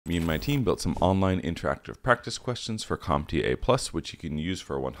Me and my team built some online interactive practice questions for CompTIA A+, which you can use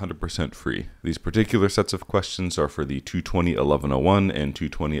for 100% free. These particular sets of questions are for the 220-1101 and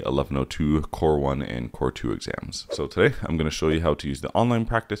 220-1102 Core 1 and Core 2 exams. So today I'm going to show you how to use the online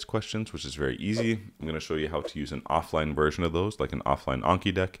practice questions, which is very easy. I'm going to show you how to use an offline version of those, like an offline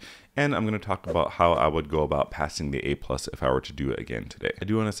Anki deck, and I'm going to talk about how I would go about passing the A+ if I were to do it again today. I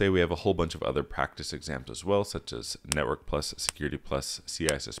do want to say we have a whole bunch of other practice exams as well, such as Network Plus, Security Plus,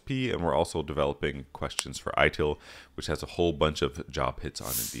 CISSP, and we're also developing questions for ITIL, which has a whole bunch of job hits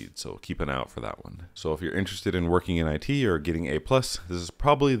on Indeed, so keep an eye out for that one. So if you're interested in working in IT or getting A+, this is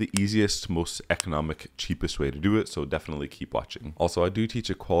probably the easiest, most economic, cheapest way to do it, so definitely keep watching. Also, I do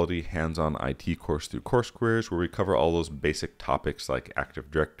teach a quality hands-on IT course through Coursquares where we cover all those basic topics like Active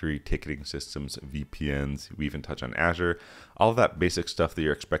Directory, ticketing systems, VPNs, we even touch on Azure, all of that basic stuff that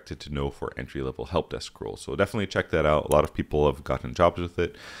you're expected to know for entry-level help desk roles. So definitely check that out. A lot of people have gotten jobs with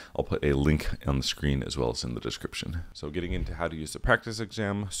it. I'll put a link on the screen as well as in the description. So getting into how to use the practice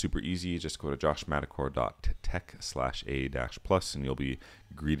exam, super easy. Just go to joshmadakor.tech/A-plus and you'll be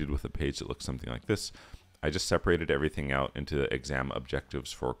greeted with a page that looks something like this. I just separated everything out into the exam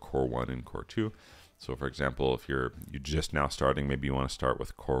objectives for Core 1 and Core 2. So for example, if you're just now starting, maybe you want to start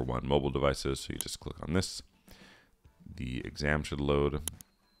with Core 1 mobile devices. So you just click on this. The exam should load and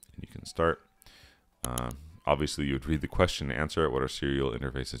you can start. Obviously, you would read the question and answer it. What are serial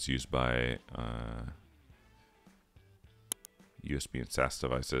interfaces used by USB and SAS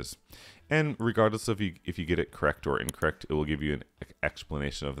devices? And regardless of if you get it correct or incorrect, it will give you an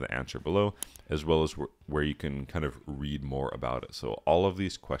explanation of the answer below, as well as where you can kind of read more about it. So all of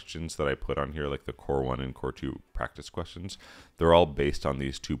these questions that I put on here, like the Core 1 and Core 2 practice questions, they're all based on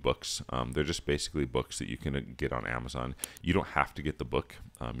these two books. They're just basically books that you can get on Amazon. You don't have to get the book.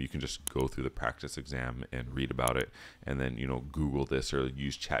 You can just go through the practice exam and read about it, and then, you know, Google this or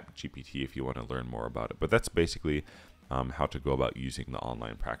use ChatGPT if you want to learn more about it. But that's basically how to go about using the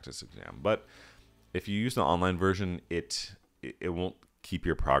online practice exam. But if you use the online version, it won't keep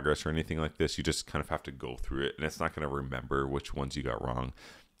your progress or anything like this. You just kind of have to go through it, and it's not going to remember which ones you got wrong.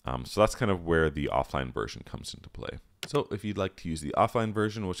 So that's kind of where the offline version comes into play. So if you'd like to use the offline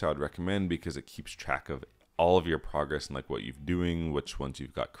version, which I would recommend because it keeps track of all of your progress and like what you're doing, which ones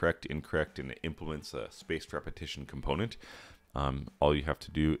you've got correct, incorrect, and it implements a spaced repetition component. All you have to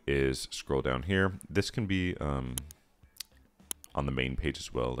do is scroll down here. This can be on the main page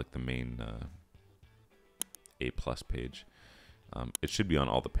as well, like the main A+ page. It should be on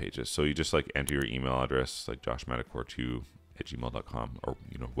all the pages. So you just like enter your email address, like joshmadakor2@gmail.com, or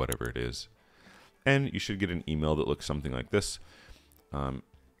you know, whatever it is. And you should get an email that looks something like this.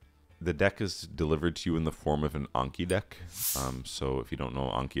 The deck is delivered to you in the form of an Anki deck. So if you don't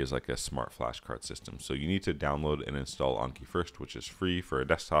know, Anki is like a smart flashcard system. So you need to download and install Anki first, which is free for a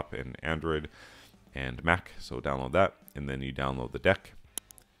desktop and Android and Mac. So download that, and then you download the deck.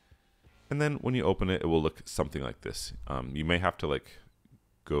 And then when you open it, it will look something like this. You may have to like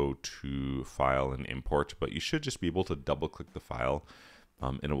go to File and Import, but you should just be able to double click the file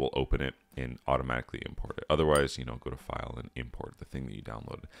and it will open it and automatically import it. Otherwise, you know, go to File and Import the thing that you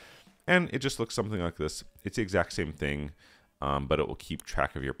downloaded. And it just looks something like this. It's the exact same thing, but it will keep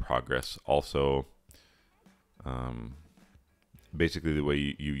track of your progress. Also, basically the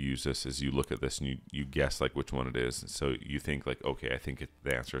way you use this is you look at this and you guess like which one it is. So you think like, okay, I think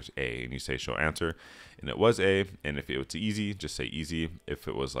the answer is A, and you say show answer, and it was A. And if it was easy, just say easy. If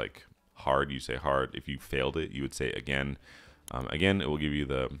it was like hard, you say hard. If you failed it, you would say again. Again, it will give you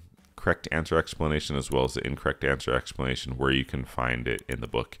the correct answer explanation as well as the incorrect answer explanation where you can find it in the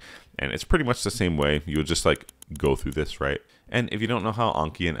book. And it's pretty much the same way. You would just like go through this, right? And if you don't know how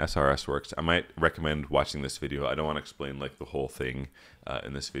Anki and SRS works, I might recommend watching this video. I don't want to explain like the whole thing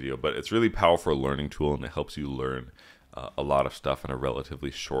in this video, but it's really powerful learning tool, and it helps you learn a lot of stuff in a relatively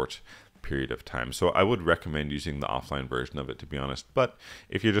short period of time. So I would recommend using the offline version of it, to be honest. But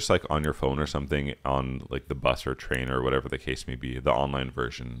if you're just like on your phone or something on like the bus or train or whatever the case may be, the online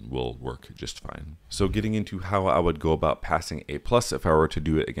version will work just fine. So getting into how I would go about passing A+ if I were to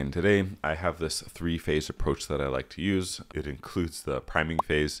do it again today, I have this 3-phase approach that I like to use. It includes the priming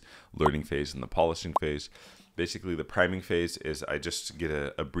phase, learning phase, and the polishing phase. Basically, the priming phase is I just get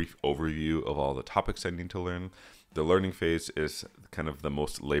a brief overview of all the topics I need to learn. The learning phase is kind of the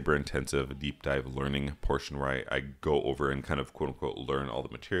most labor-intensive deep dive learning portion where I go over and kind of quote unquote learn all the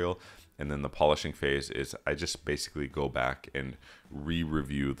material. And then the polishing phase is I just basically go back and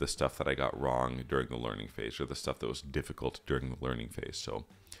re-review the stuff that I got wrong during the learning phase, or the stuff that was difficult during the learning phase. So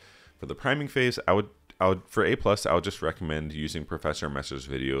for the priming phase, I would for A+, I would just recommend using Professor Messer's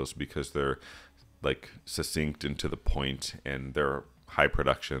videos because they're like succinct and to the point, and they're high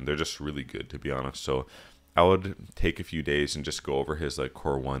production. They're just really good, to be honest. So I would take a few days and just go over his like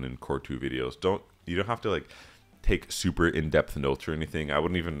core 1 and core 2 videos. You don't have to like take super in-depth notes or anything. I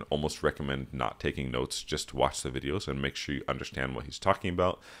wouldn't even almost recommend not taking notes. Just watch the videos and make sure you understand what he's talking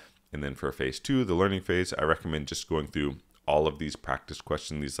about. And then for phase 2, the learning phase, I recommend just going through all of these practice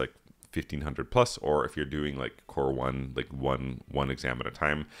questions, these like 1500 plus, or if you're doing like core 1, like one exam at a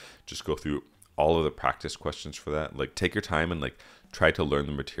time, just go through all of the practice questions for that. Like take your time and like try to learn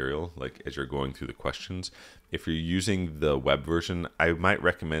the material like as you're going through the questions. If you're using the web version, I might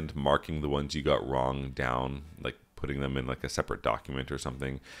recommend marking the ones you got wrong down, like putting them in like a separate document or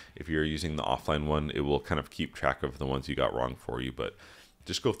something. If you're using the offline one, it will kind of keep track of the ones you got wrong for you. But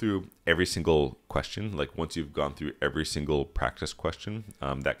just go through every single question. Like once you've gone through every single practice question,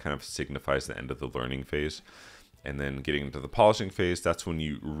 that kind of signifies the end of the learning phase. And then getting into the polishing phase, that's when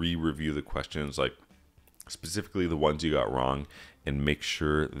you re-review the questions, like specifically the ones you got wrong, and make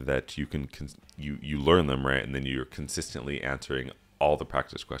sure that you can you learn them right, and then you're consistently answering all the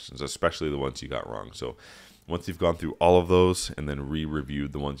practice questions, especially the ones you got wrong. So once you've gone through all of those and then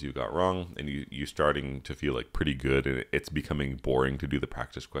re-reviewed the ones you got wrong, and you're starting to feel like pretty good, and it's becoming boring to do the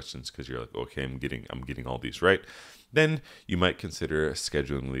practice questions because you're like, okay, I'm getting all these right, then you might consider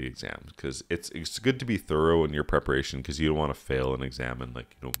scheduling the exams, because it's good to be thorough in your preparation, because you don't want to fail an exam and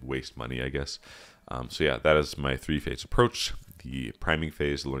like waste money, I guess. So yeah, that is my 3-phase approach: the priming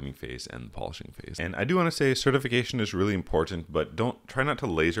phase, the learning phase, and the polishing phase. And I do want to say certification is really important, but try not to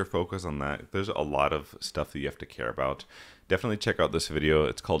laser focus on that. There's a lot of stuff that you have to care about. Definitely check out this video.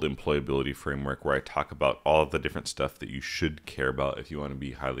 It's called Employability Framework, where I talk about all of the different stuff that you should care about if you want to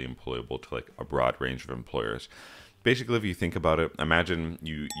be highly employable to like a broad range of employers. Basically, if you think about it, imagine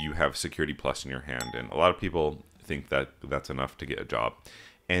you have Security Plus in your hand, and a lot of people think that that's enough to get a job.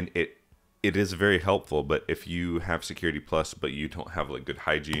 And it is very helpful, but if you have Security Plus, but you don't have like good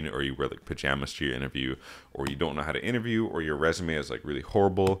hygiene, or you wear like pajamas to your interview, or you don't know how to interview, or your resume is like really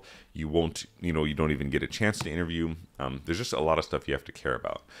horrible, you don't even get a chance to interview. There's just a lot of stuff you have to care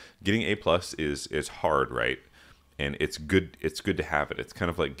about. Getting A+ is hard, right? And it's good to have it. It's kind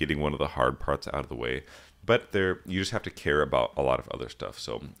of like getting one of the hard parts out of the way. But you just have to care about a lot of other stuff.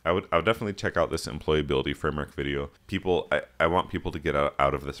 So I would definitely check out this employability framework video. I want people to get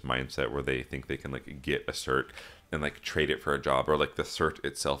out of this mindset where they think they can like get a cert and like trade it for a job, or like the cert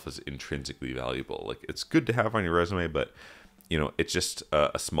itself is intrinsically valuable. Like it's good to have on your resume, but it's just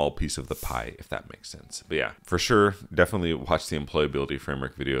a small piece of the pie, if that makes sense. But yeah, for sure, definitely watch the employability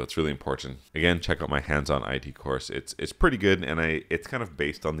framework video. It's really important. Again, check out my hands-on IT course. It's pretty good, and it's kind of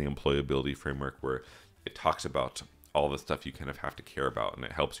based on the employability framework, where it talks about all the stuff you kind of have to care about, and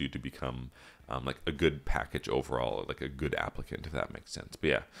it helps you to become like a good package overall, like a good applicant, if that makes sense. But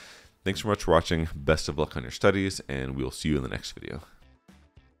yeah, thanks so much for watching. Best of luck on your studies, and we'll see you in the next video.